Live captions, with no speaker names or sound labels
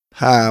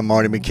Hi, I'm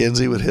Marty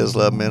McKenzie with His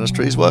Love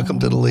Ministries. Welcome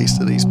to the Least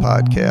of These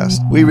podcasts.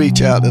 We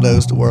reach out to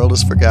those the world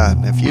has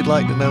forgotten. If you'd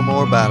like to know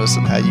more about us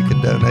and how you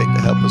can donate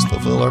to help us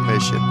fulfill our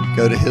mission,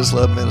 go to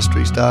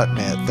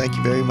hisloveministries.net. Thank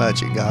you very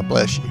much, and God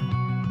bless you.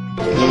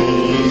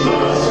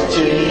 Jesus,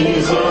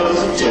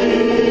 Jesus,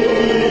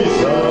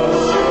 Jesus,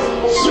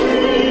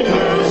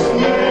 sweetest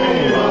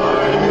name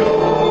I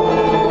know,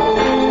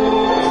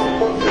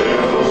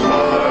 fills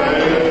my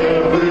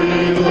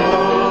every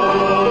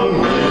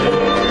longing,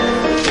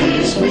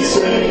 keeps me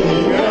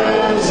singing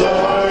as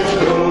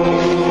I go.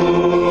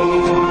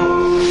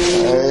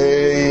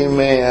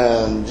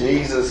 Amen.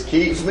 Jesus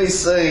keeps me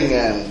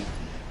singing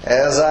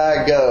as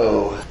I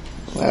go.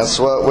 That's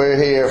what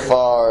we're here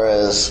for,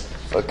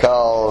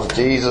 because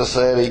Jesus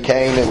said He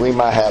came that we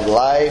might have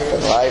life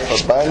and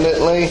life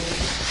abundantly,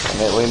 and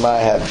that we might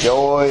have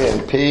joy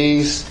and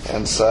peace.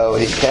 And so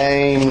He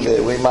came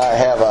that we might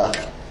have a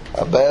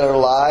better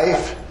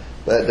life.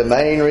 But the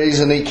main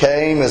reason He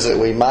came is that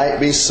we might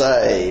be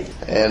saved.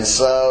 And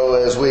so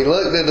as we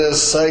looked at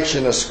this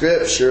section of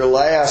Scripture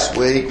last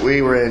week,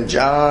 we were in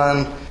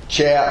John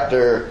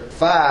chapter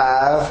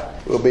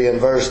 5. We'll be in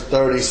verse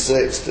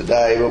 36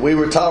 today. But we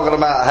were talking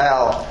about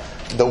how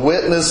the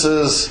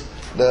witnesses,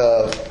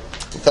 the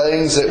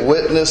things that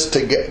witness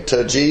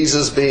to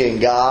Jesus being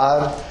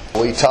God.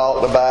 We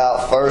talked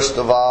about, first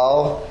of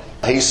all,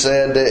 He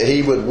said that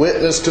He would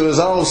witness to His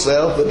own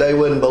self, but they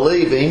wouldn't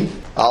believe Him.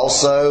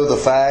 Also, the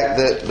fact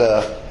that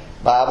the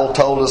Bible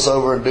told us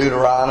over in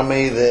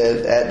Deuteronomy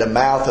that at the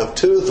mouth of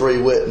 2 or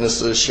 3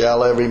 witnesses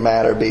shall every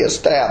matter be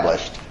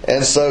established.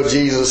 And so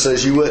Jesus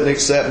says, you wouldn't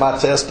accept my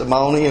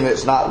testimony, and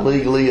it's not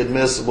legally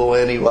admissible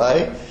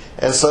anyway.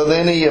 And so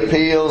then He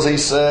appeals. He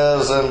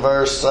says in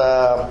verse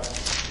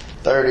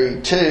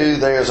 32,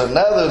 there's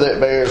another that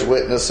bears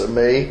witness of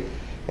me,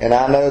 and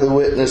I know the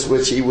witness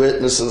which He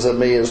witnesses of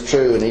me is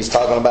true. And He's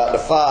talking about the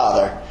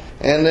Father.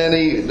 And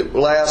then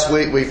last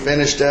week we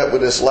finished up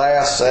with this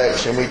last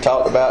section. We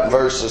talked about in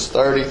verses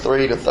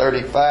 33 to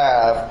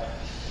 35.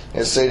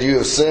 It said, you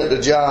have sent to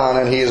John,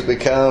 and he has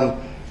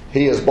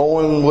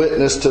borne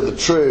witness to the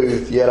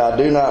truth, yet I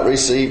do not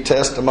receive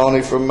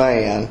testimony from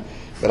man.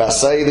 But I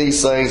say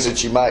these things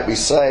that you might be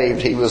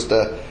saved. He was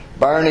the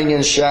burning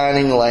and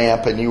shining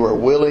lamp, and you were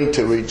willing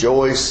to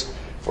rejoice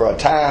for a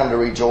time to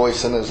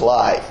rejoice in his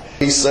light.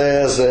 He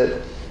says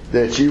that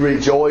you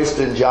rejoiced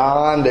in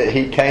John, that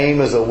he came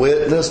as a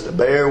witness, to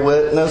bear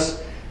witness.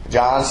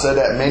 John said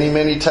that many,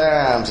 many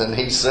times, and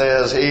he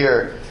says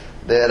here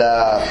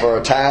that for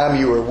a time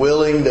you were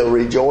willing to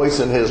rejoice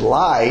in his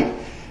light.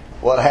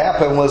 What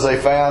happened was they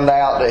found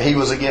out that he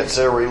was against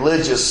their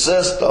religious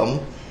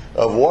system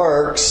of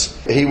works.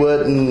 He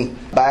wouldn't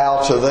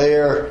bow to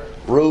their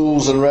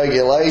rules and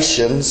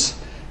regulations,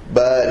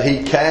 but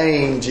he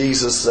came,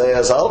 Jesus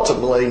says,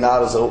 ultimately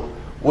not as a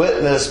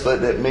witness,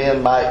 but that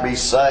men might be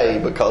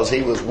saved, because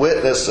he was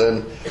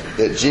witnessing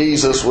that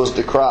Jesus was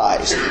the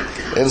Christ.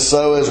 And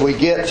so as we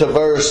get to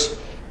verse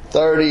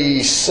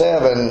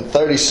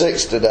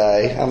 36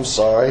 today,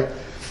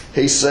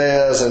 he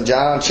says in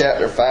John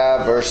chapter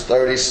 5 verse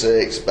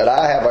 36, but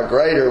I have a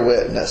greater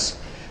witness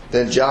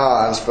than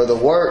John's, for the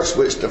works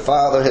which the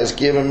Father has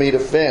given me to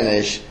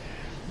finish,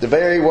 the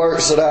very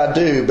works that I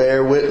do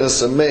bear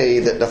witness of me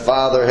that the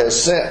Father has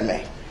sent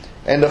me.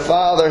 And the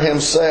Father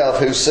Himself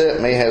who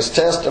sent me has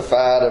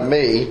testified of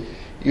me.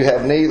 You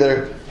have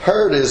neither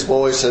heard His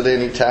voice at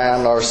any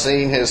time nor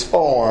seen His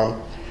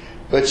form,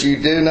 but you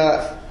do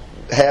not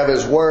have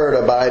His word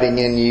abiding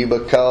in you,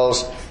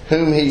 because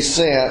whom He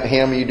sent,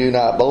 Him you do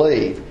not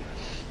believe.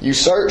 You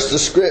search the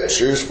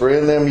Scriptures, for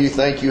in them you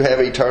think you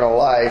have eternal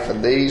life,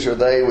 and these are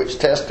they which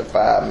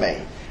testify of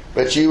me.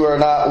 But you are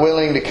not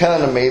willing to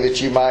come to me that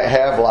you might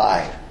have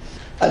life.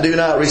 I do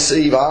not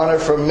receive honor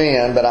from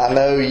men, but I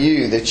know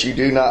you, that you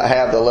do not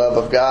have the love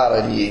of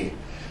God in you.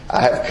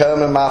 I have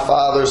come in my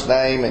Father's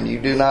name, and you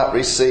do not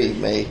receive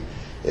me.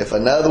 If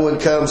another one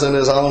comes in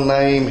his own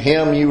name,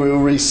 him you will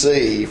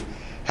receive.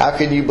 How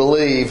can you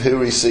believe who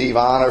receive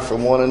honor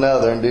from one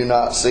another, and do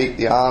not seek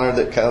the honor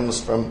that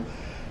comes from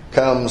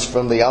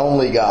the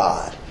only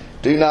God?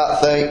 Do not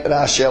think that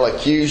I shall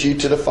accuse you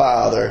to the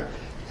Father.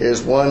 There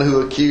is one who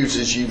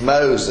accuses you,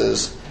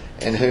 Moses,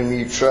 in whom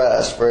you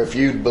trust. For if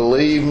you'd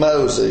believe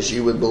Moses,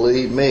 you would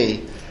believe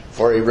me,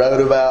 for he wrote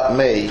about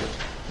me.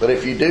 But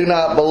if you do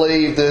not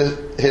believe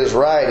his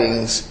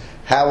writings,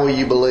 how will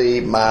you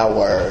believe my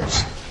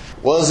words?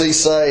 What does he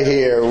say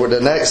here? Well,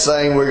 the next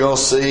thing we're going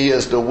to see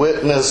is the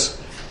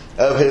witness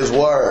of his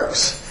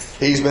works.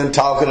 He's been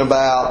talking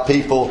about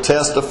people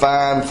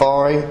testifying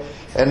for him.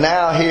 And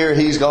now here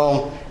he's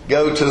going to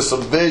go to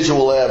some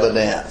visual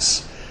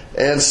evidence.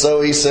 And so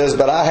he says,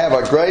 but I have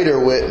a greater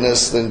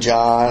witness than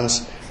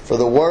John's, for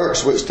the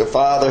works which the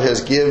Father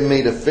has given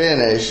me to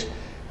finish,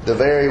 the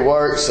very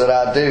works that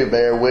I do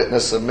bear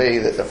witness of me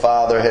that the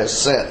Father has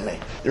sent me.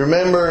 You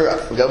remember,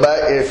 go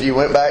back, if you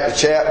went back to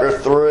chapter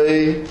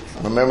 3,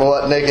 remember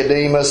what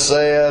Nicodemus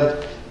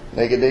said?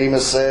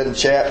 Nicodemus said in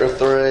chapter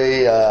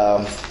 3,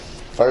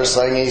 first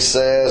thing he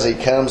says, he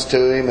comes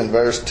to him in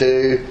verse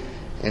 2,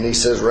 And he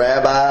says,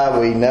 Rabbi,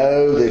 we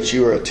know that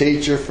you are a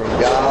teacher from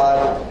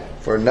God,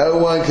 for no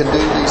one can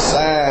do these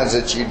signs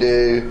that you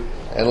do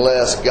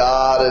unless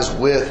God is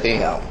with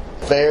him.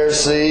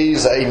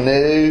 Pharisees, they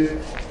knew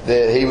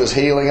that he was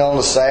healing on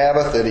the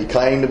Sabbath, that he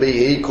claimed to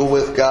be equal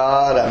with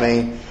God. I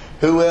mean,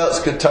 who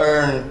else could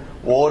turn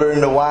water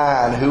into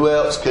wine? Who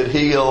else could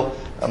heal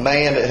a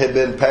man that had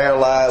been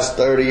paralyzed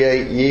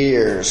 38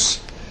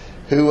 years?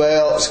 Who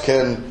else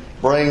can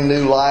bring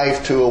new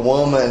life to a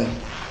woman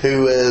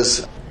who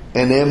is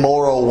an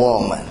immoral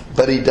woman?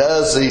 But he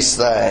does these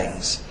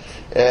things.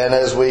 And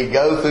as we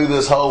go through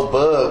this whole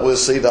book, we'll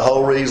see the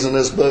whole reason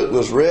this book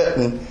was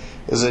written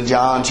is in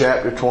John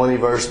chapter 20,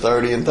 verse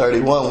 30 and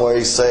 31, where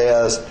he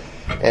says,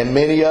 and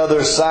many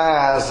other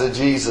signs that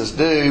Jesus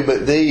do,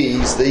 but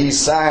these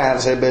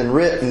signs have been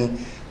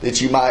written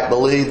that you might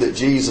believe that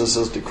Jesus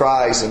is the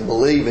Christ, and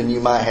believing you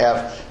might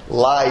have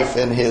life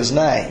in his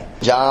name.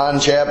 John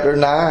chapter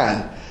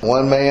 9.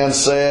 One man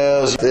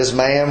says, if this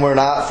man were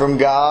not from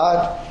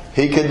God,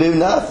 he could do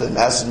nothing.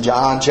 That's in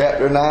John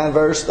chapter 9,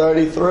 verse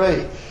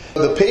 33.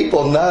 The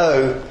people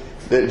know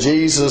that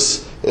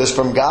Jesus is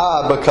from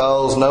God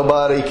because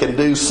nobody can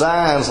do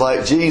signs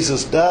like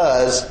Jesus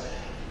does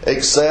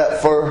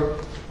except for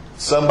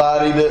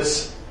somebody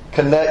that's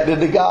connected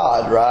to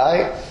God,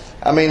 right?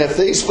 I mean, if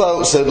these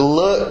folks had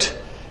looked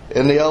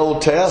in the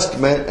Old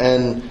Testament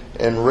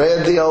and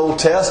read the Old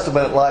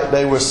Testament like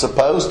they were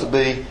supposed to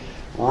be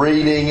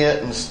reading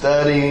it and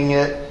studying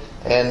it,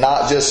 and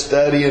not just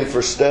studying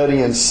for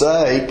studying's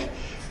sake,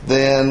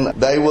 then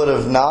they would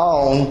have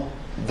known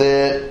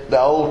that the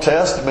Old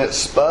Testament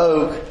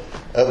spoke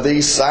of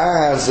these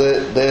signs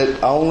that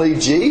only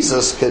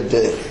Jesus could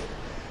do.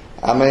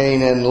 I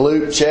mean, in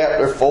Luke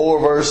chapter 4,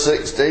 verse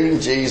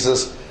 16,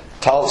 Jesus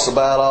talks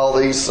about all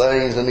these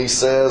things, and he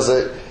says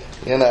that,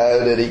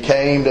 that he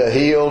came to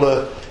heal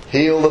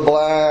the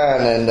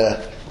blind and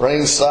to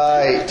bring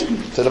sight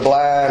to the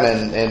blind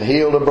and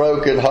heal the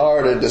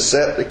brokenhearted, to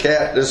set the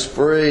captives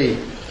free.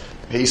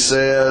 He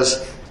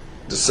says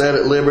to set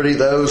at liberty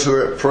those who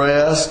are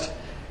oppressed,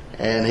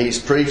 and he's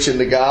preaching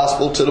the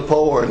gospel to the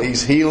poor, and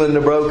he's healing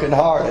the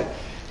brokenhearted.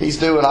 He's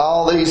doing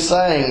all these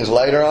things.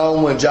 Later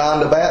on, when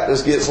John the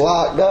Baptist gets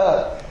locked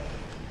up,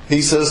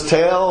 he says,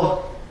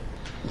 tell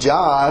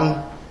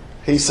John,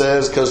 he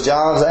says, because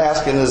John's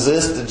asking, is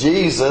this the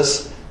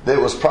Jesus that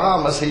was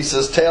promised? He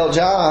says, tell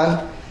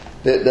John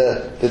that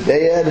the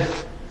dead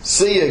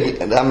see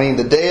again. I mean,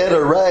 the dead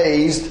are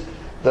raised,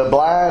 the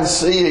blind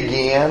see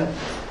again,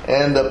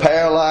 and the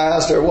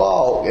paralyzed are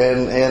walk.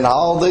 And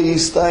all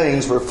these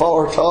things were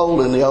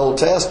foretold in the Old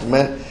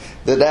Testament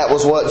that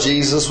was what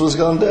Jesus was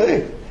going to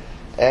do.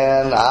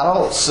 And I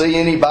don't see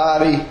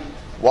anybody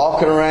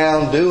walking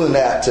around doing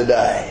that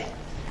today.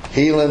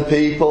 Healing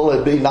people,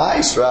 it'd be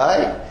nice,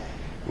 right?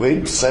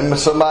 We'd send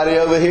somebody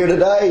over here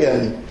today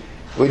and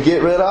we'd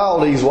get rid of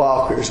all these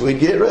walkers. We'd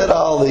get rid of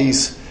all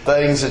these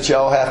things that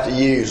y'all have to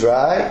use,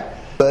 right?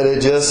 But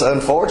it just,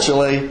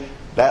 unfortunately,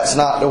 that's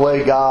not the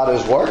way God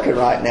is working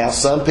right now.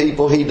 Some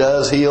people He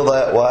does heal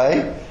that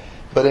way.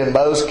 But in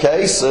most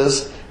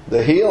cases,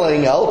 the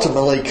healing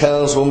ultimately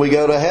comes when we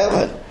go to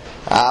heaven.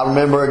 I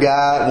remember a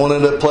guy at one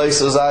of the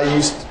places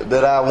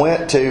that I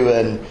went to,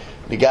 and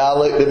the guy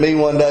looked at me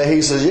one day.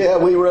 He says, yeah,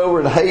 we were over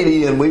in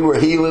Haiti and we were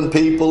healing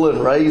people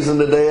and raising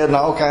the dead and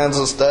all kinds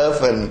of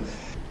stuff. And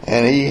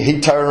he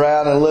turned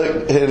around and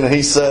looked and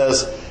he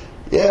says,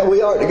 yeah,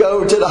 we ought to go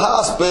over to the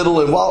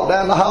hospital and walk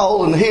down the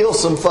hall and heal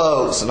some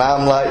folks. And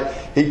I'm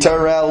like, he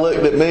turned around and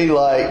looked at me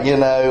like,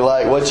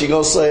 like, what you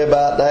going to say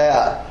about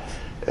that?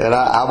 And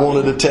I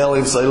wanted to tell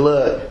him, say,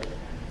 look,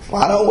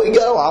 why don't we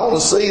go? I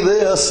want to see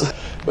this.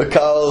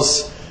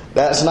 Because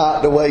that's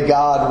not the way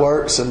God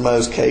works in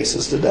most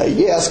cases today.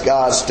 Yes,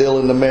 God's still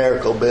in the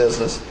miracle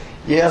business.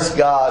 Yes,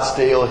 God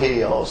still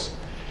heals.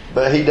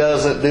 But He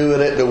doesn't do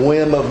it at the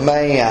whim of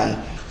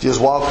man,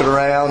 just walking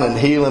around and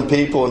healing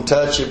people and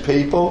touching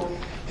people.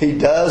 He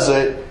does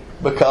it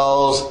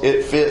because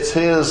it fits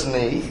His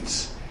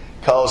needs.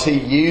 Because He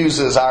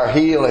uses our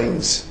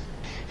healings.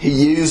 He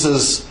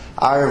uses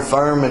our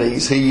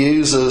infirmities. He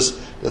uses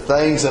the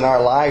things in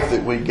our life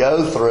that we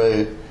go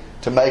through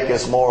to make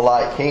us more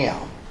like Him.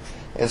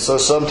 And so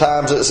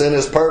sometimes it's in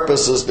His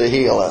purposes to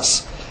heal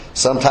us.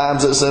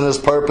 Sometimes it's in His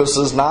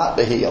purposes not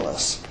to heal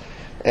us.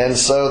 And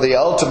so the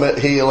ultimate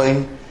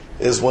healing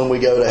is when we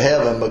go to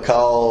heaven,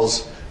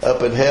 because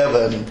up in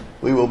heaven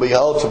we will be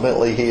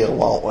ultimately healed,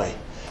 won't we?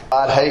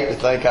 I'd hate to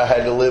think I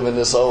had to live in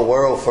this old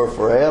world for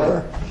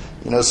forever.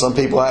 Some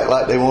people act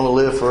like they want to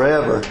live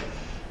forever.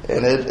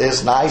 And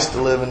it's nice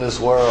to live in this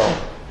world.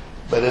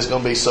 But it's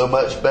going to be so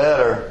much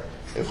better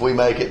if we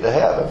make it to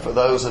heaven. For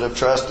those that have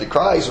trusted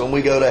Christ, when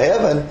we go to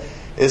heaven,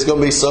 it's going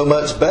to be so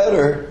much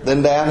better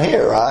than down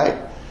here, right?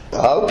 I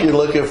hope you're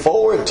looking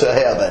forward to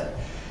heaven.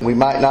 We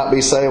might not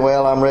be saying,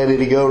 well, I'm ready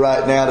to go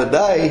right now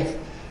today.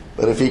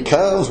 But if He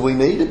comes, we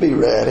need to be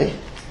ready.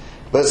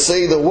 But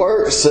see, the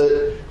works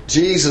that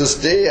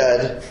Jesus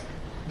did,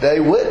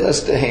 they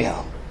witnessed to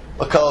Him.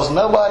 Because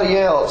nobody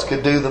else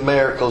could do the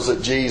miracles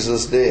that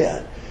Jesus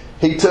did.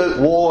 He took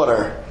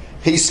water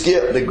He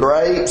skipped the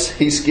grapes.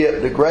 He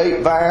skipped the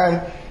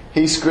grapevine.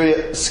 He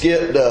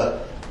skipped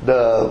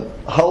the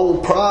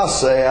whole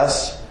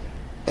process,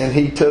 and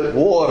he took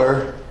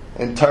water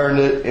and turned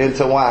it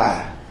into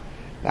wine.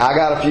 Now, I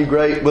got a few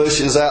grape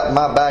bushes out in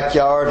my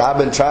backyard. I've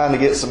been trying to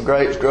get some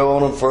grapes grow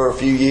on them for a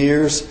few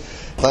years.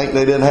 I think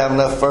they didn't have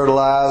enough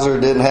fertilizer,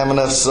 didn't have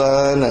enough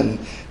sun, and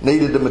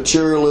needed to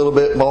mature a little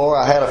bit more.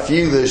 I had a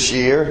few this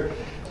year.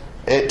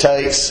 It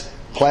takes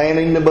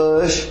planting the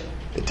bush.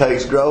 It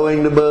takes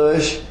growing the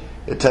bush.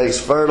 It takes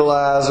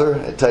fertilizer.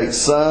 It takes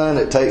sun.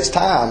 It takes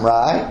time,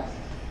 right?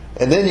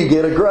 And then you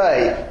get a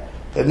grape.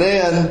 And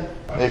then,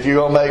 if you're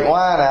going to make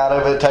wine out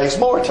of it, it takes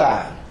more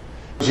time.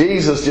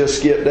 Jesus just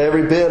skipped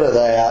every bit of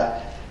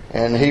that,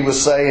 and He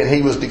was saying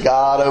He was the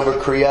God over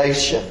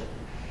creation,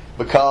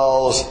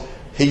 because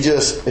He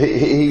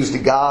was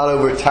the God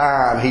over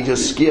time. He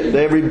just skipped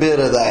every bit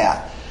of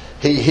that.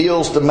 He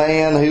heals the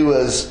man who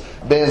has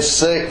been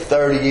sick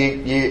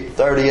 38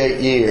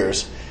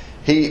 years.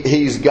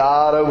 He's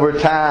God over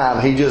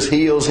time. He just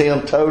heals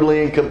him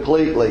totally and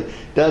completely.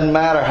 Doesn't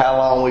matter how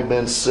long we've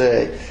been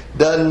sick.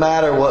 Doesn't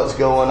matter what's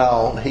going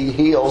on. He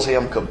heals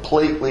him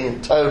completely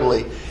and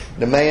totally.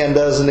 The man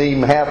doesn't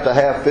even have to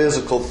have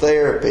physical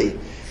therapy.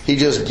 He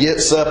just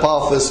gets up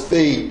off his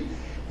feet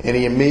and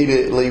he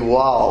immediately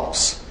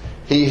walks.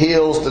 He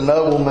heals the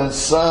nobleman's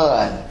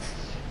son.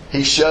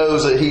 He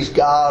shows that He's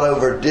God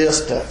over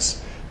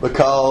distance,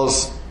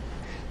 because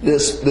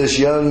this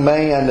young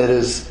man that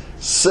is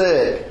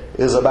sick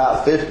is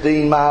about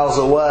 15 miles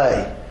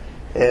away.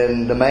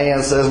 And the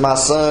man says, "My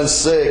son's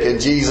sick." And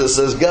Jesus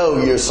says, "Go,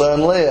 your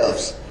son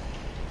lives."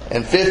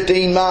 And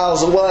 15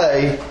 miles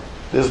away,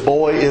 this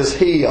boy is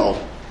healed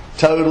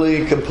totally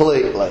and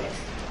completely.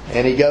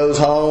 And he goes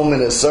home,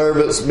 and his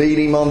servants meet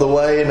him on the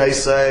way, and they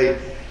say,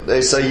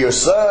 "Your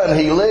son,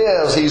 he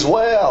lives, he's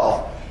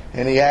well."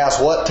 And he asks,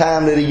 "What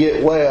time did he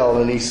get well?"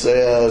 And he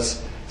says,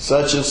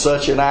 "Such and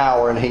such an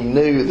hour." And he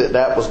knew that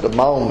that was the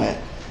moment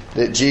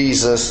that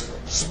Jesus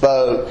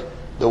spoke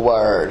the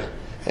word.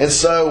 And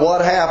so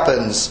what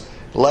happens?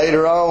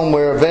 Later on,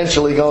 we're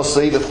eventually going to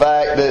see the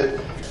fact that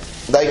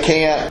they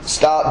can't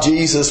stop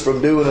Jesus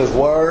from doing His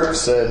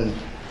works, and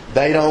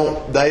they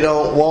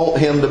don't want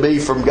Him to be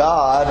from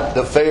God.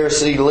 The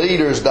Pharisee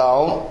leaders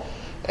don't.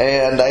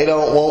 And they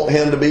don't want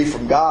Him to be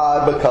from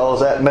God, because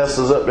that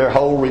messes up their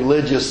whole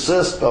religious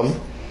system.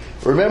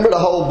 Remember the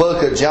whole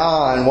book of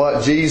John.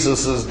 What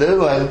Jesus is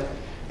doing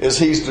is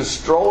He's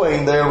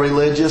destroying their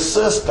religious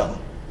system.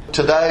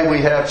 Today we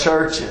have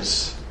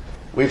churches.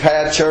 We've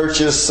had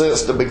churches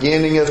since the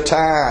beginning of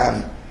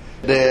time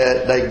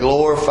that they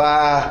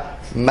glorify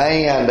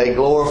man. They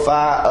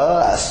glorify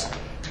us.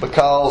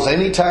 Because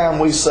anytime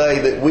we say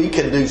that we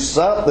can do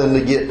something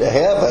to get to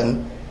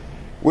heaven,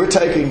 we're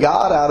taking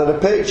God out of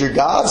the picture.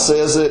 God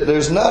says that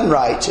there's none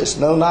righteous,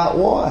 no, not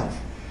one.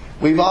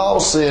 We've all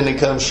sinned and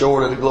come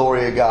short of the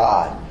glory of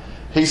God.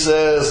 He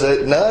says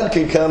that none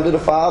can come to the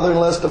Father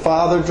unless the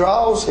Father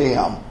draws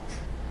him.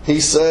 He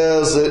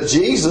says that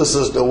Jesus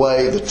is the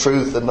way, the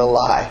truth, and the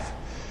life.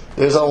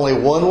 There's only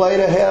one way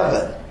to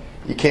heaven.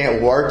 You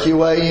can't work your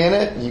way in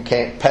it. You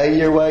can't pay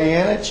your way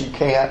in it. You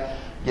can't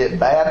get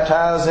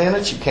baptized in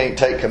it. You can't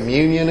take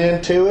communion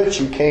into it.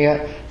 You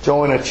can't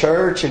join a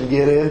church and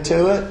get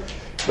into it.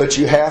 But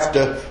you have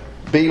to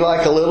be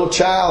like a little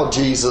child,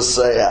 Jesus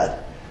said,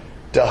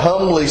 to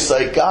humbly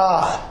say,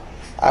 "God,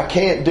 I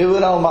can't do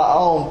it on my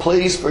own.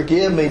 Please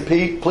forgive me.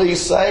 Please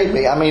save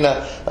me." I mean,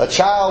 a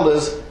child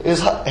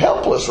is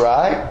helpless,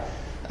 right?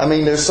 I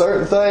mean, there's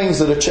certain things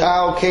that a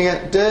child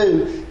can't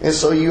do, and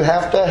so you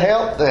have to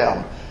help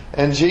them.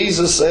 And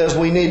Jesus says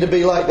we need to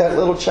be like that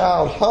little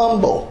child,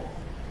 humble,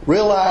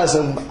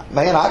 realizing,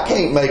 man, I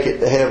can't make it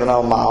to heaven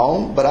on my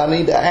own, but I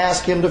need to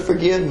ask Him to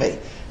forgive me.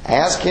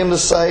 Ask Him to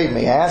save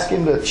me. Ask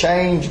Him to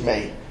change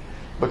me.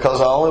 Because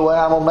the only way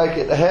I'm going to make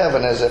it to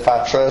heaven is if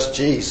I trust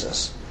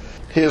Jesus.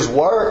 His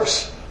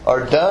works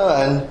are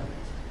done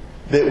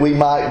that we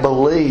might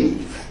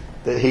believe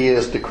that He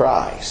is the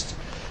Christ.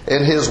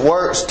 And His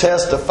works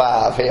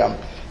testify of Him.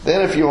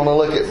 Then if you want to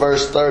look at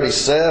verse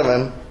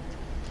 37,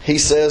 he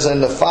says,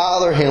 "And the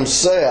Father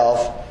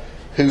Himself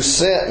who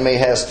sent me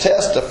has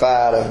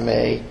testified of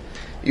me.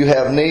 You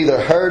have neither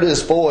heard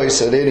His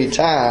voice at any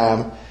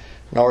time,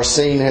 nor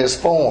seen His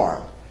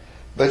form.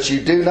 But you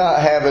do not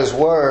have His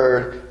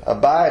word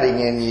abiding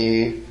in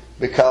you,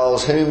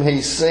 because whom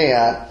He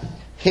sent,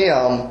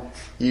 Him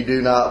you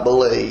do not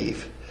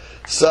believe."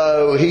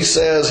 So he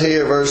says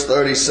here, verse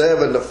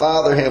 37, "The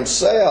Father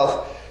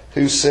Himself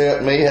who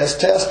sent me has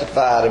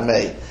testified of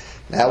me."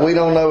 Now we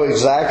don't know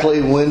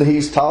exactly when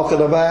He's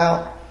talking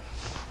about,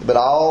 but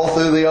all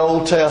through the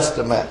Old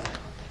Testament,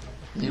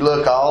 you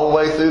look all the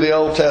way through the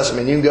Old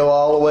Testament, you can go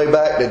all the way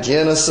back to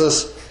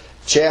Genesis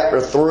chapter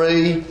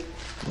 3,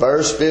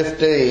 verse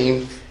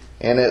 15,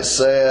 and it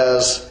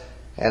says,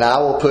 "And I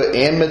will put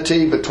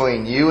enmity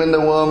between you and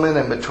the woman,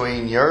 and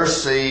between your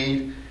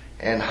seed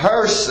and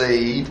her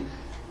seed."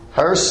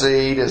 Her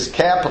seed is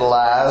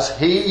capitalized.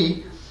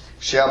 "He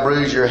shall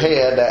bruise your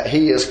head," that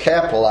he is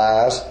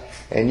capitalized,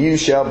 "and you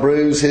shall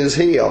bruise his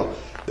heel."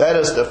 That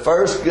is the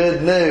first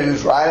good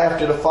news right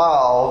after the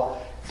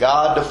fall.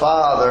 God the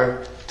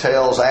Father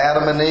tells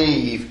Adam and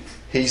Eve,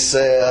 He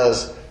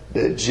says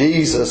that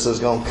Jesus is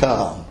going to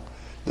come.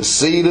 The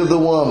seed of the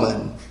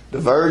woman, the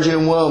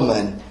virgin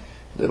woman,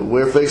 that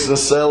we're fixing to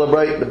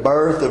celebrate the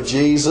birth of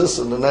Jesus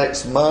in the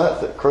next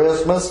month at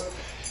Christmas.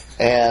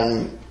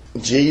 And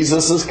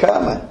Jesus is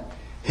coming.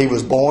 He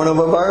was born of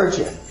a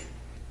virgin.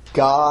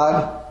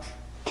 God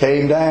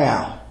came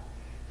down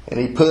and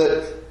He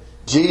put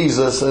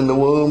Jesus in the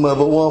womb of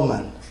a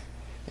woman.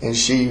 And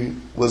she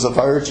was a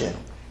virgin.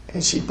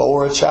 And she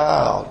bore a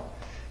child.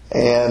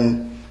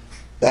 And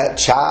that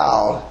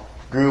child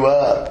grew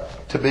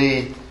up to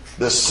be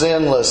the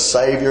sinless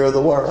Savior of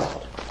the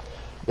world.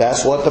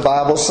 That's what the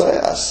Bible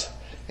says.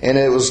 And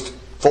it was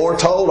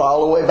foretold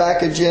all the way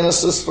back in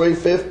Genesis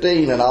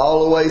 3:15 and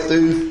all the way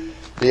through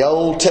the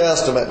Old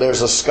Testament.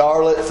 There's a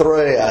scarlet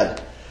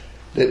thread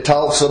that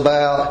talks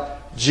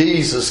about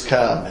Jesus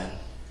coming.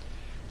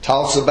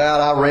 Talks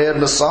about, I read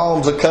in the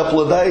Psalms a couple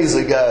of days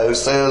ago,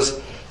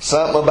 says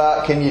something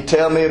about, can you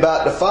tell me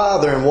about the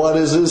Father and what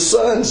is His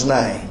Son's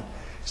name?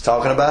 He's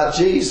talking about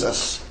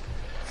Jesus.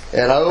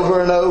 And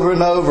over and over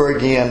and over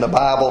again, the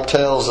Bible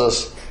tells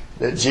us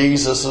that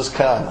Jesus is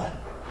coming.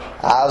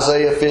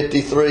 Isaiah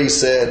 53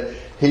 said,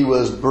 He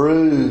was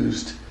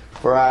bruised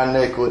for our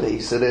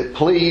iniquities, that it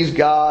pleased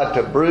God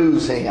to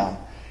bruise Him,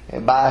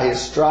 and by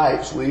His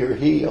stripes we are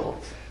healed.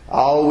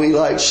 All we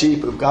like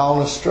sheep have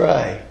gone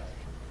astray,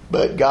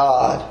 but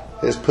God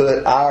has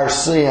put our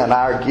sin,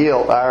 our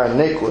guilt, our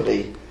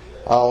iniquity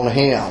on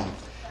Him.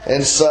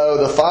 And so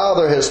the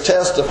Father has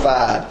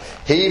testified.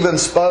 He even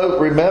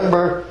spoke,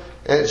 remember,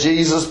 at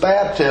Jesus'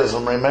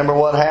 baptism. Remember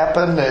what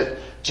happened at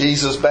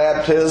Jesus'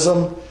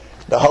 baptism?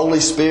 The Holy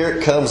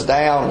Spirit comes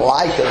down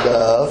like a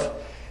dove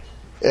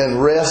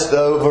and rests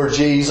over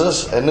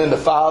Jesus. And then the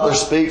Father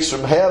speaks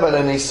from heaven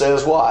and He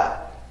says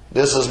what?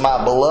 This is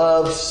my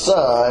beloved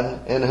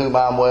Son in whom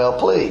I'm well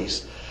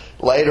pleased.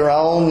 Later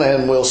on,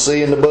 and we'll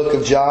see in the book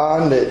of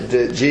John,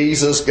 that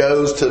Jesus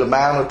goes to the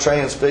Mount of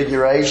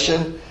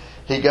Transfiguration.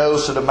 He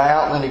goes to the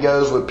mountain and He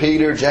goes with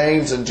Peter,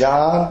 James, and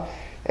John.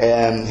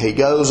 And He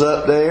goes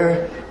up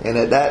there, and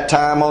at that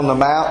time on the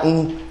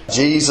mountain,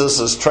 Jesus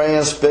is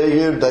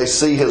transfigured. They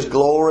see His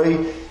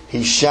glory.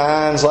 He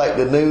shines like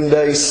the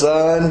noonday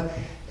sun.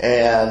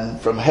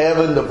 And from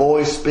heaven the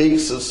voice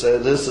speaks and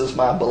says, this is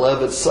my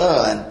beloved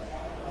Son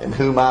in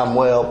whom I'm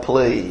well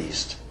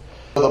pleased.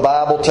 The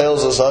Bible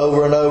tells us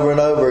over and over and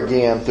over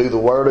again through the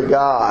Word of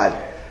God.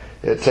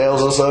 It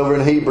tells us over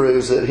in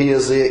Hebrews that He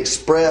is the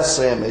express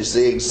image,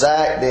 the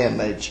exact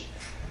image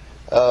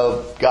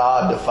of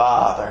God the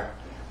Father.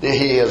 That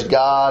He is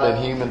God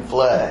in human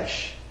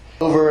flesh.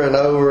 Over and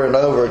over and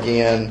over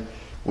again,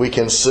 we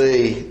can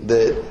see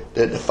that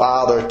the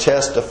Father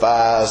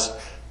testifies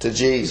to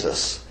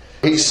Jesus.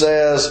 He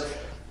says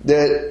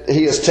that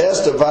He has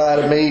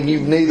testified to me and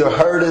you've neither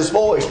heard His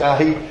voice. Now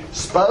He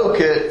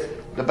spoke at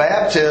the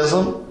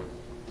baptism,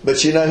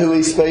 but you know who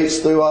He speaks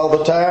through all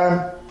the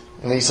time?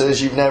 And He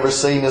says you've never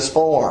seen His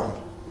form.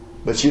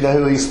 But you know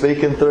who He's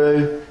speaking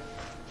through?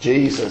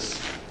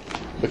 Jesus.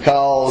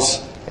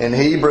 Because in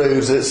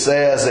Hebrews it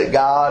says that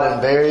God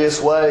in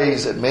various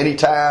ways, at many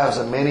times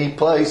and many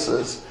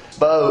places,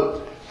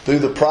 spoke through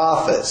the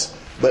prophets.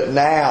 But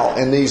now,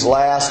 in these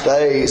last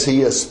days,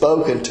 He has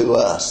spoken to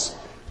us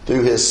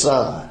through His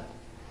Son.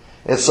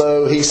 And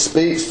so He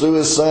speaks through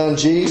His Son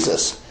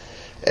Jesus.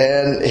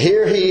 And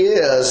here He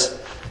is,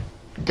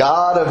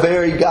 God, a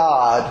very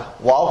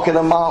God, walking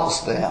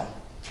amongst them.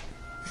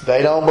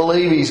 They don't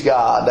believe He's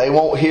God. They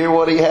won't hear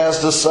what He has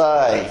to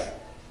say.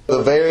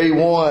 The very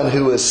one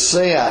who is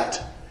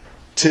sent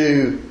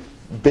to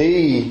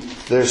be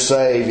their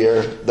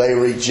Savior, they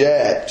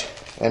reject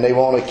and they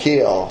want to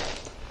kill.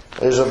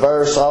 There's a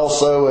verse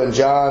also in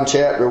John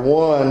chapter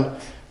 1,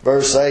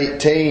 verse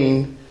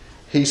 18.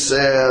 He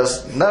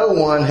says, no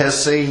one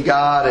has seen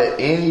God at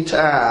any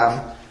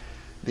time.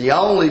 The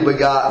only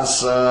begotten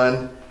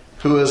Son,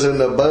 who is in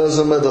the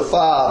bosom of the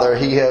Father,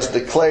 He has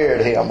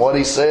declared Him. What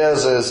He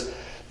says is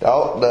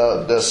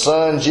the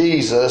Son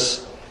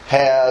Jesus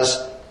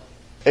has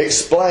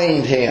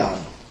explained Him.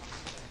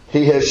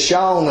 He has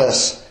shown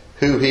us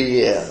who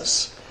He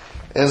is.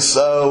 And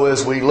so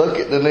as we look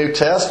at the New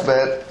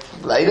Testament,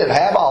 they didn't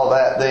have all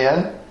that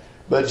then.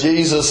 But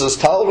Jesus has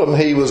told them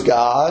He was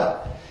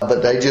God,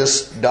 but they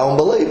just don't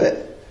believe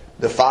it.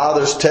 The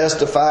fathers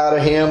testify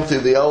to Him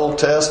through the Old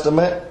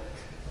Testament,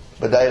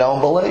 but they don't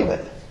believe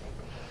it.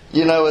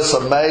 You know, it's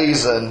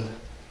amazing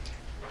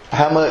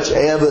how much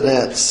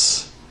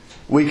evidence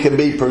we can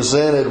be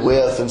presented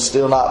with and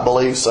still not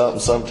believe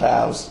something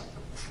sometimes.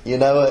 You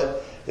know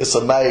it? It's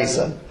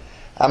amazing.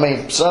 I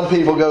mean, some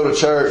people go to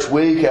church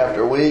week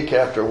after week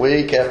after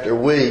week after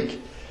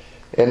week,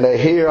 and they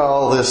hear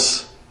all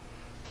this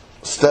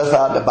stuff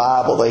out of the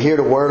Bible. They hear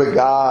the Word of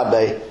God.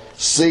 They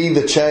see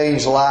the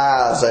changed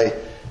lives. They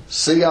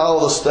see all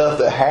the stuff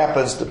that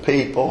happens to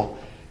people,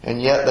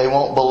 and yet they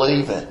won't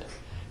believe it.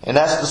 And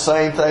that's the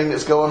same thing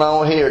that's going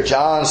on here.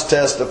 John's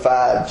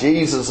testified.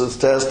 Jesus has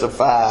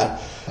testified.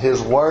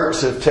 His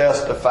works have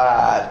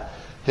testified.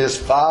 His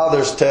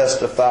fathers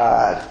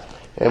testified.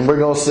 And we're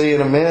going to see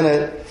in a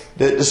minute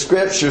that the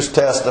Scriptures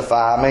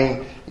testify. I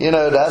mean,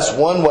 that's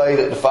one way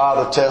that the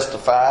Father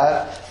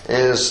testified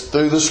is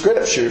through the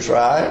Scriptures,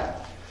 right?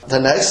 The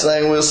next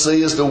thing we'll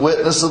see is the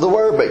witness of the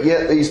Word. But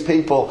yet these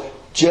people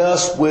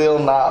just will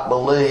not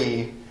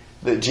believe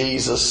that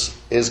Jesus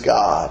is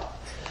God.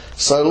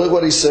 So look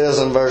what he says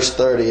in verse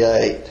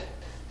 38.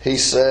 He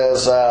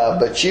says,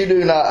 but you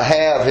do not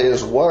have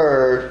His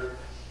Word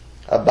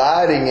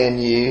abiding in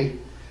you,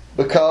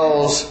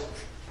 because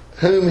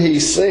whom He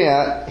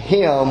sent,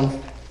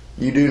 Him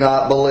you do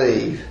not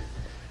believe.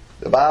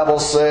 The Bible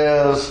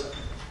says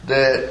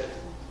that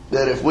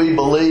if we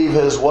believe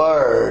His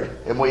Word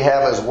and we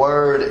have His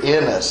Word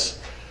in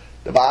us,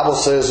 the Bible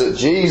says that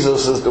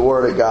Jesus is the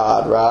Word of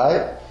God,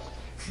 right?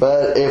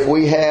 But if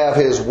we have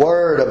His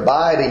Word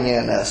abiding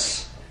in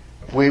us,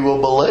 we will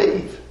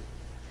believe.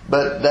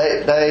 But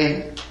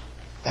they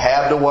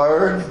have the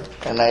Word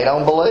and they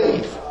don't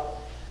believe.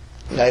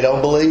 They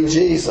don't believe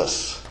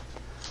Jesus.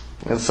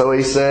 And so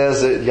he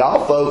says that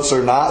y'all folks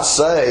are not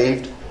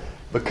saved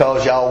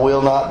because y'all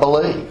will not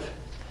believe.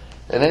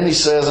 And then he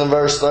says in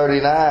verse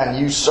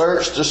 39, you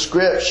search the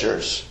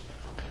Scriptures,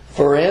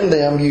 for in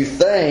them you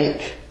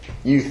think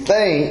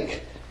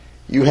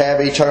you have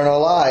eternal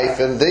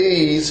life, and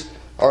these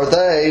are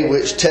they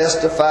which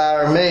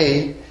testify of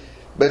me,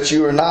 but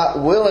you are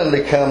not willing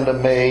to come to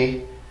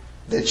me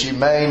that you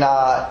may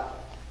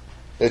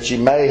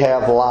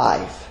have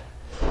life.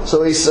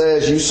 So he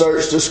says you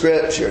search the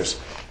Scriptures.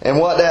 And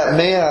what that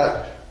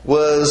meant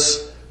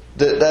was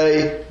that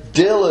they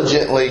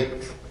diligently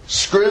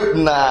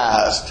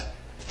scrutinized.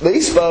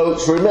 These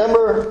folks,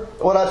 remember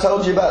what I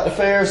told you about the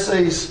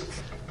Pharisees?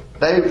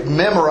 They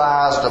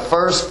memorized the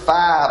first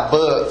 5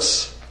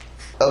 books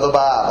of the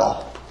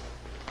Bible.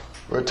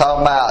 We're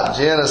talking about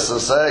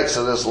Genesis,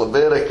 Exodus,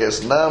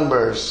 Leviticus,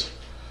 Numbers,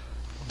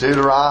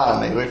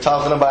 Deuteronomy. We're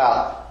talking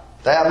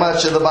about that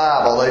much of the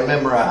Bible they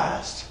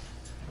memorized.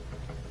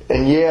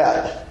 And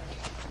yet,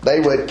 they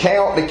would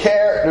count the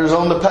characters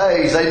on the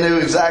page. They knew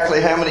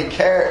exactly how many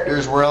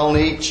characters were on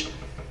each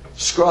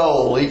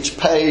scroll, each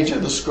page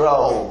of the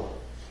scroll.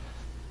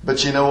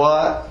 But you know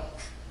what?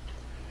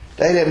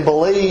 They didn't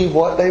believe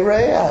what they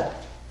read.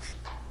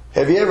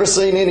 Have you ever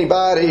seen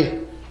anybody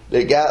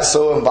that got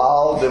so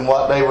involved in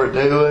what they were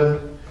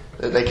doing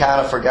that they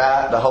kind of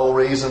forgot the whole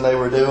reason they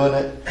were doing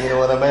it? You know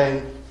what I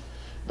mean?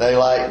 They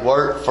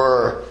worked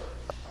for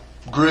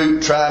a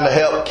group trying to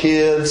help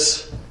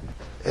kids,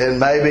 and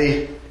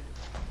maybe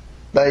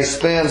they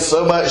spend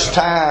so much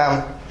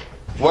time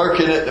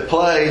working at the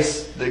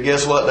place that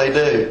guess what they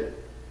do?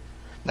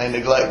 They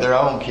neglect their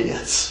own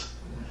kids.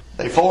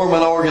 They form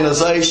an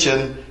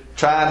organization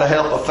trying to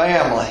help a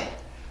family.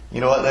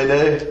 You know what they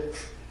do?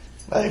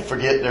 They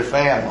forget their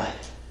family.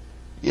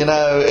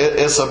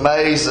 It's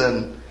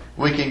amazing.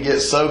 We can get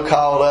so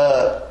caught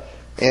up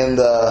in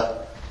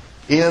the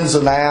ins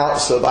and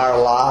outs of our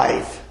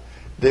life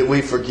that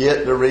we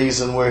forget the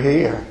reason we're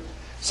here.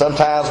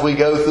 Sometimes we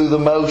go through the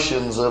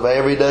motions of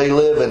everyday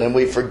living and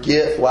we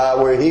forget why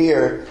we're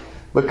here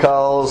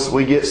because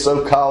we get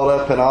so caught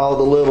up in all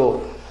the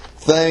little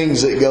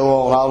things that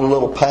go on, all the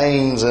little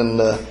pains and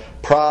the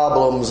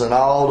problems and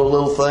all the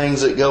little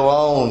things that go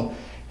on,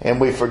 and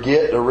we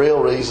forget the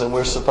real reason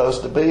we're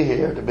supposed to be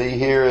here. To be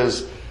here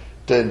is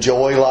to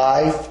enjoy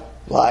life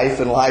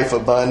and life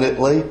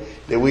abundantly,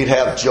 that we'd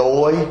have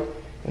joy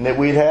and that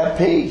we'd have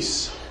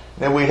peace,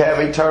 that we'd have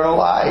eternal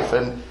life.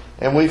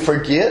 And we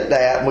forget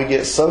that, and we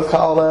get so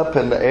caught up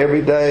in the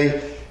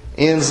everyday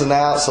ins and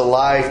outs of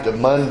life, the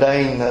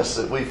mundaneness,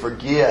 that we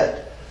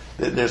forget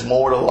that there's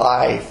more to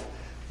life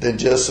than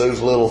just those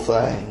little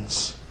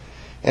things.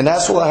 And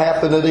that's what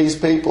happened to these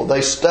people.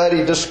 They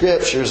studied the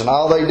Scriptures, and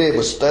all they did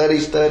was study.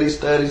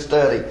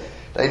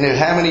 They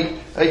knew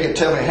they could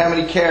tell me how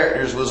many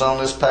characters was on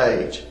this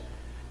page.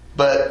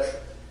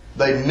 But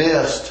they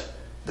missed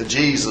the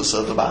Jesus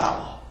of the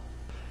Bible.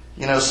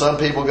 Some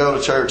people go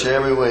to church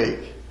every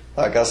week.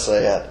 Like I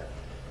said,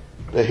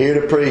 they hear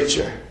the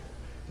preacher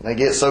and they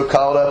get so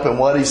caught up in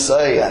what he's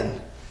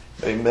saying,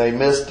 they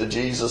miss the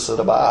Jesus of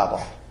the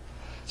Bible.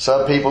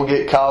 Some people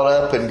get caught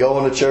up in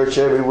going to church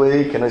every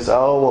week and they say,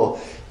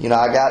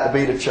 I got to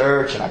be to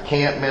church and I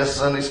can't miss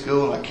Sunday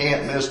school and I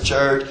can't miss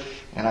church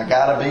and I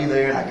got to be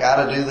there and I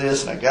got to do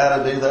this and I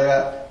got to do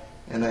that.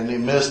 And then they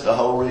miss the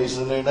whole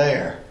reason they're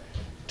there,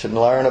 to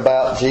learn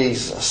about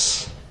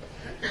Jesus.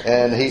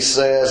 And he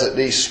says that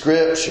these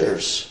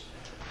Scriptures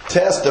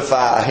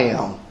testify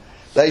Him.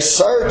 They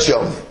search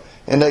them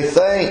and they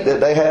think that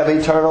they have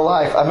eternal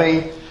life. I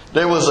mean,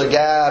 there was a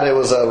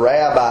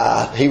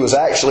rabbi. He was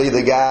actually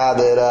the guy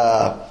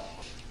that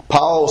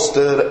Paul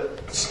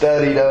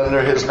studied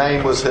under. His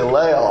name was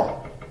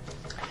Hillel.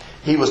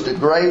 He was the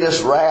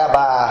greatest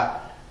rabbi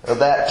of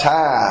that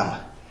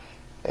time.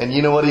 And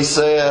you know what he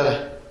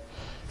said?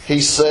 He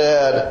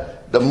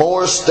said, the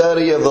more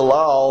study of the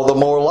law, the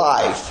more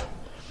life.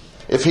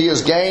 If he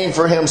has gained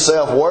for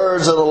himself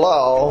words of the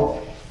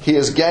law, he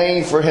has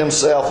gained for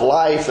himself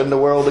life in the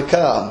world to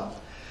come.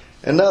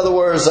 In other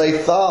words, they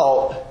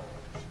thought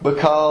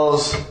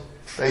because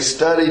They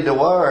studied the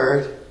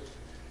Word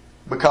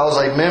because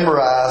they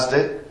memorized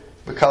it,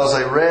 because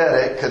they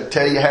read it, could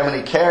tell you how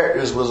many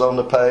characters was on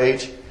the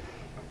page.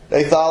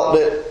 They thought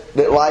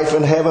that life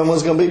in heaven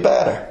was going to be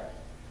better.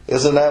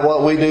 Isn't that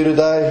what we do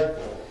today?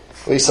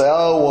 We say,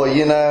 oh,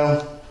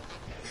 well,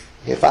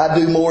 if I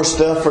do more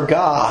stuff for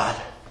God,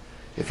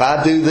 if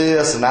I do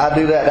this and I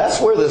do that, that's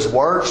where this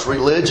works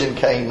religion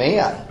came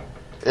in.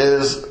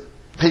 Is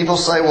people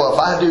say, well, if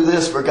I do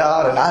this for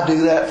God and I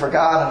do that for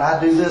God and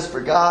I do this for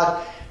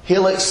God,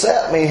 He'll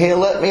accept me, He'll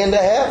let me into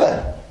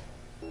heaven.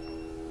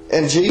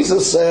 And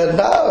Jesus said,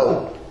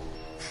 no.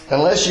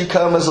 Unless you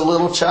come as a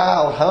little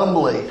child,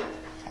 humbly,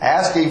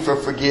 asking for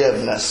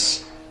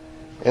forgiveness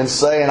and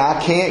saying, I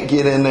can't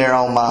get in there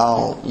on my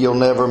own, you'll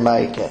never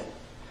make it.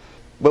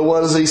 But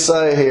what does He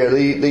say here?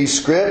 These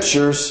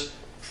scriptures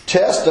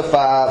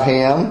testify of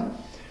Him,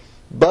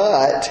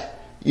 but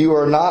you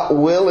are not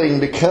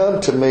willing to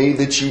come to me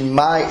that you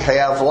might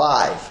have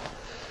life.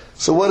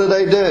 So what did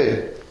they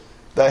do?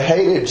 They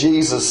hated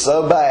Jesus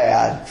so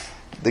bad,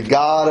 the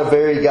God, a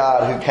very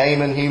God who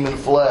came in human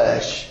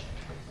flesh.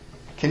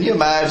 Can you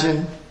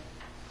imagine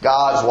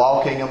God's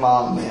walking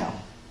among them,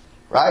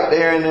 right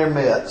there in their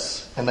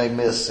midst, and they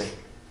miss Him?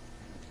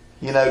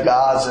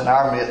 God's in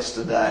our midst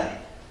today.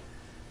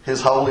 His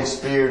Holy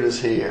Spirit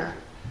is here.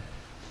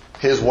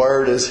 His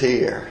Word is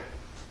here.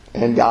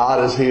 And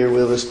God is here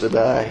with us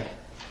today.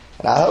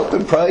 And I hope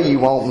and pray you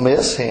won't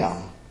miss Him.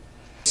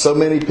 So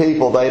many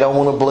people, they don't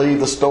want to believe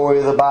the story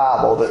of the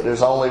Bible, that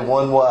there's only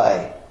one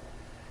way.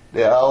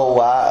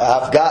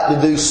 I've got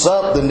to do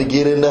something to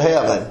get into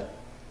heaven.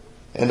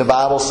 And the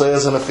Bible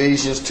says in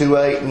Ephesians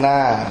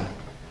 2:8-9,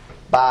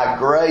 by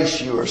grace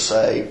you are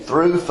saved,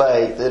 through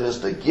faith. It is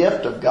the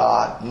gift of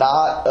God,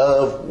 not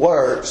of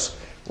works,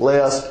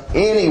 lest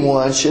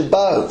anyone should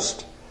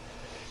boast.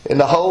 And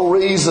the whole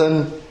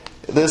reason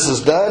this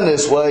is done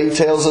this way, He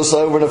tells us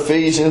over in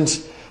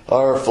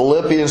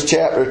Philippians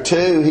chapter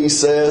 2, He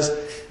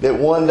says that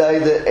one day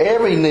that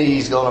every knee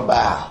is going to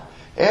bow.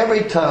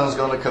 Every tongue is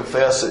going to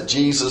confess that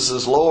Jesus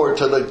is Lord,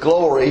 to the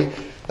glory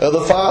of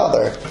the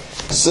Father.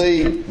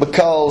 See,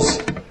 because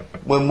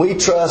when we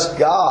trust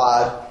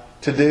God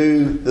to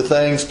do the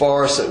things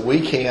for us that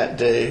we can't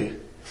do,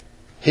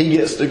 He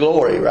gets the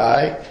glory,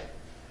 right?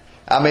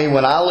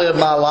 When I live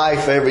my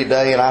life every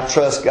day and I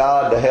trust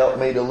God to help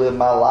me to live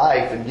my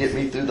life and get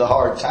me through the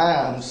hard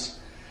times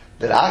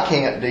that I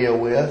can't deal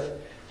with,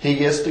 He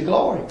gets the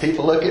glory.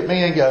 People look at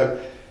me and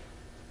go,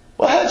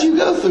 well, how'd you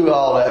go through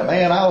all that,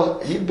 man?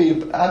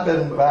 I've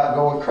been about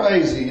going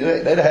crazy.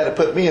 They'd have had to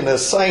put me in the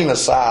insane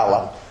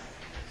asylum.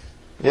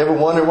 You ever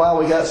wonder why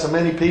we got so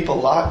many people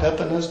locked up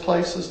in those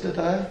places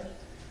today?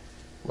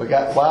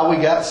 Why we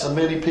got so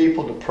many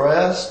people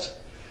depressed?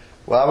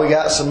 Why we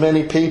got so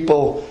many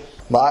people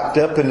locked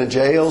up in the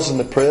jails and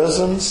the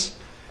prisons?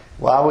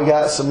 Why we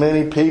got so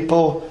many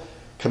people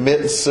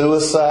committing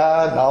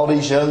suicide and all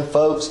these young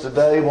folks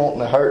today wanting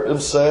to hurt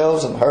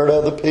themselves and hurt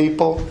other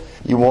people?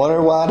 You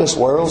wonder why this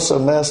world's so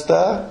messed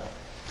up?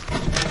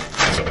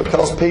 It's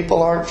because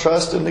people aren't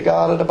trusting the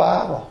God of the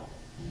Bible.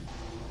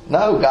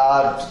 No,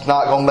 God's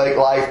not going to make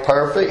life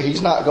perfect.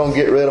 He's not going to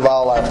get rid of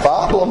all our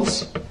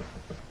problems.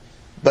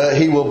 But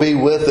He will be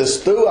with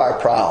us through our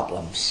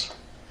problems.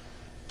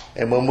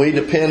 And when we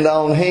depend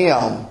on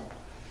Him,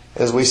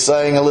 as we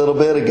sang a little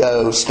bit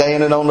ago,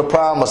 standing on the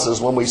promises,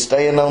 when we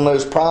stand on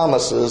those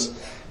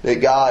promises that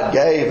God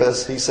gave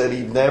us, He said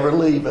He'd never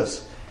leave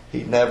us.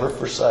 He'd never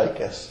forsake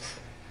us.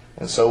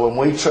 And so when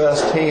we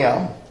trust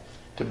Him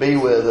to be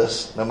with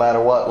us, no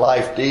matter what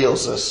life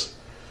deals us,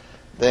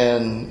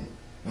 then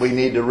we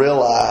need to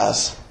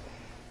realize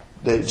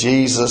that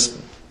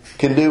Jesus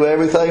can do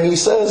everything He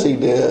says He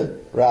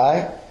did,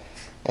 right?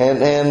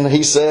 And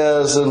He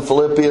says in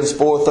Philippians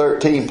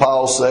 4:13,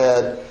 Paul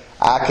said,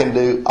 I can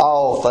do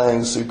all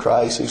things through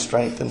Christ who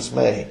strengthens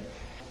me.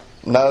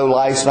 No,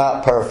 life's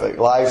not perfect.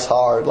 Life's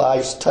hard.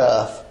 Life's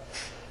tough.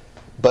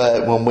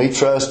 But when we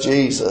trust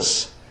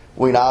Jesus,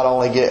 we not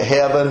only get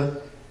heaven,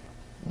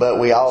 but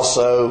we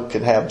also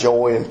can have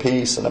joy and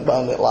peace and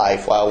abundant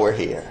life while we're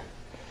here.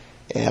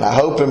 And I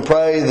hope and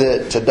pray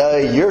that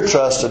today you're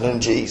trusting in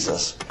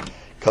Jesus.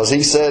 Because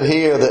He said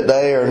here that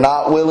they are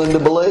not willing to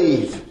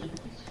believe.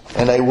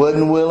 And they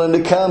wasn't willing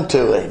to come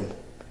to Him.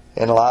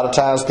 And a lot of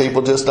times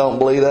people just don't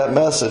believe that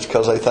message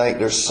because they think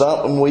there's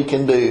something we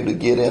can do to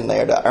get in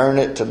there, to earn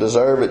it, to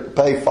deserve it, to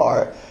pay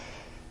for it.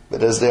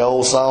 But as the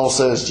old song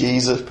says,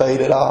 Jesus paid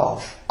it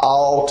all.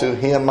 All to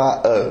Him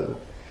I owe.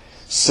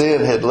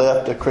 Sin had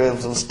left a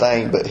crimson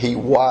stain, but He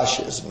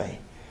washes me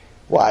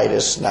white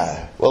as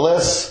snow. Well,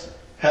 let's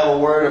have a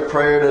word of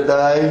prayer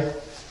today.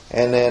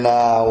 And then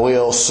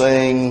we'll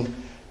sing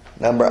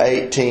number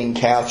 18,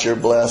 Count Your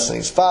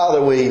Blessings. Father,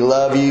 we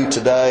love You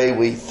today.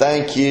 We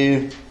thank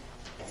You.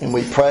 And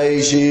we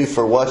praise You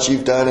for what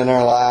You've done in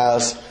our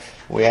lives.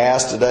 We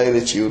ask today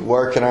that You would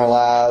work in our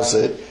lives.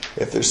 That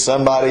if there's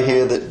somebody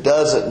here that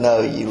doesn't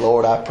know You,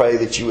 Lord, I pray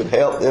that You would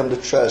help them to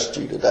trust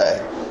You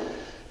today.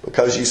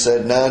 Because You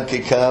said none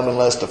could come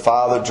unless the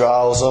Father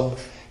draws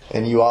them.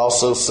 And You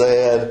also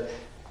said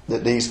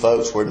that these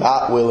folks were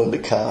not willing to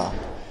come.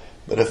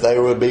 But if they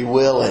would be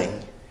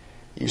willing,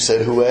 you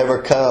said,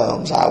 whoever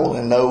comes, I will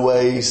in no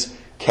ways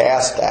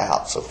cast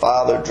out. So,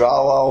 Father,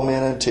 draw all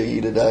men unto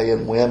you today,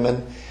 and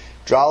women.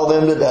 Draw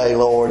them today,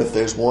 Lord, if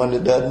there's one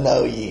that doesn't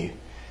know you.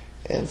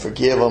 And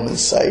forgive them and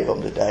save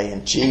them today.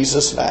 In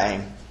Jesus'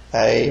 name,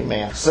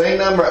 amen. Sing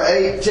number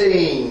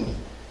 18.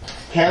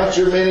 Count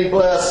your many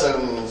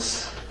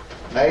blessings.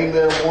 Name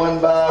them one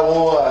by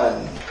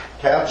one.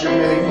 Count your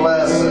many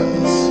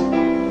blessings.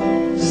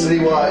 See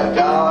what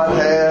God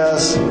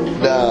has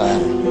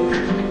done.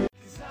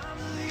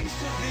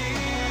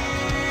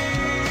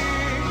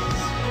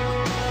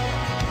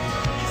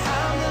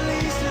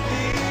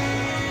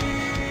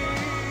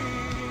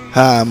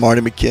 Hi, I'm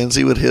Marty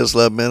McKenzie with His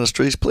Love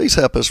Ministries. Please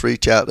help us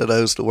reach out to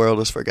those the world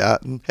has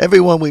forgotten.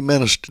 Everyone we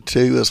minister to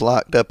is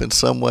locked up in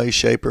some way,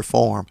 shape, or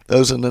form.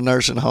 Those in the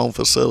nursing home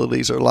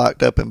facilities are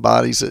locked up in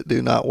bodies that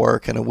do not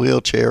work, in a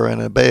wheelchair or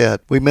in a bed.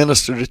 We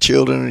minister to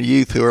children and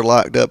youth who are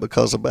locked up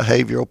because of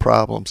behavioral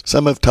problems.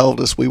 Some have told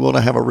us we want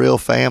to have a real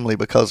family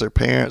because their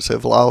parents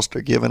have lost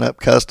or given up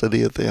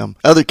custody of them.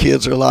 Other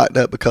kids are locked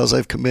up because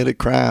they've committed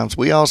crimes.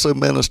 We also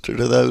minister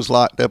to those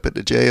locked up at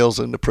the jails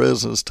and the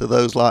prisons, to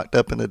those locked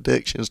up in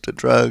addictions, to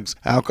drugs,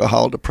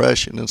 alcohol,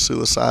 depression, and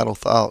suicidal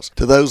thoughts,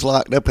 to those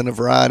locked up in a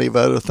variety of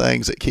other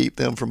things that keep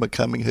them from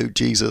becoming who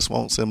Jesus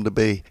wants them to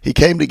be. He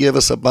came to give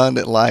us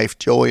abundant life,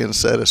 joy, and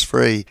set us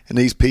free, and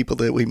these people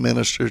that we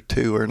minister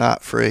to are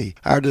not free.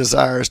 Our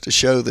desire is to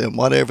show them,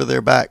 whatever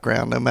their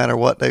background, no matter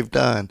what they've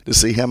done, to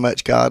see how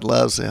much God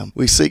loves them.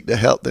 We seek to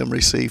help them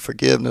receive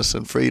forgiveness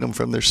and freedom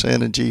from their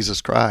sin in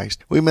Jesus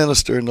Christ. We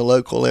minister in the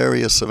local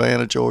area of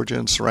Savannah, Georgia,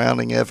 and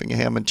surrounding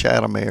Effingham and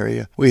Chatham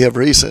area. We have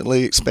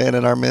recently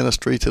expanded our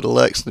ministry to the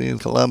Lexington,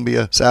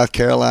 Columbia, South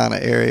Carolina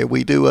area.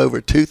 We do over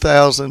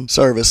 2,000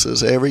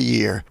 services every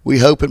year. We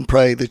hope and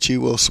pray that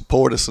you will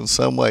support us in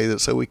some way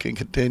so we can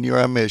continue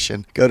our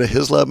mission. Go to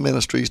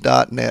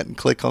hisloveministries.net and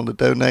click on the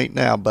Donate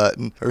Now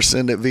button, or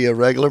send it via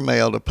regular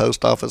mail to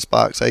Post Office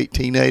Box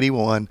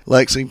 1881,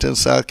 Lexington,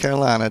 South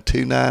Carolina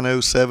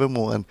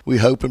 29071. We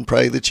hope and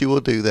pray that you will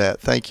do that.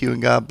 Thank you,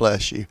 and God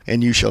bless you.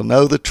 And you shall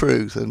know the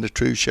truth, and the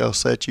truth shall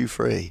set you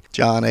free.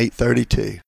 John 8:32.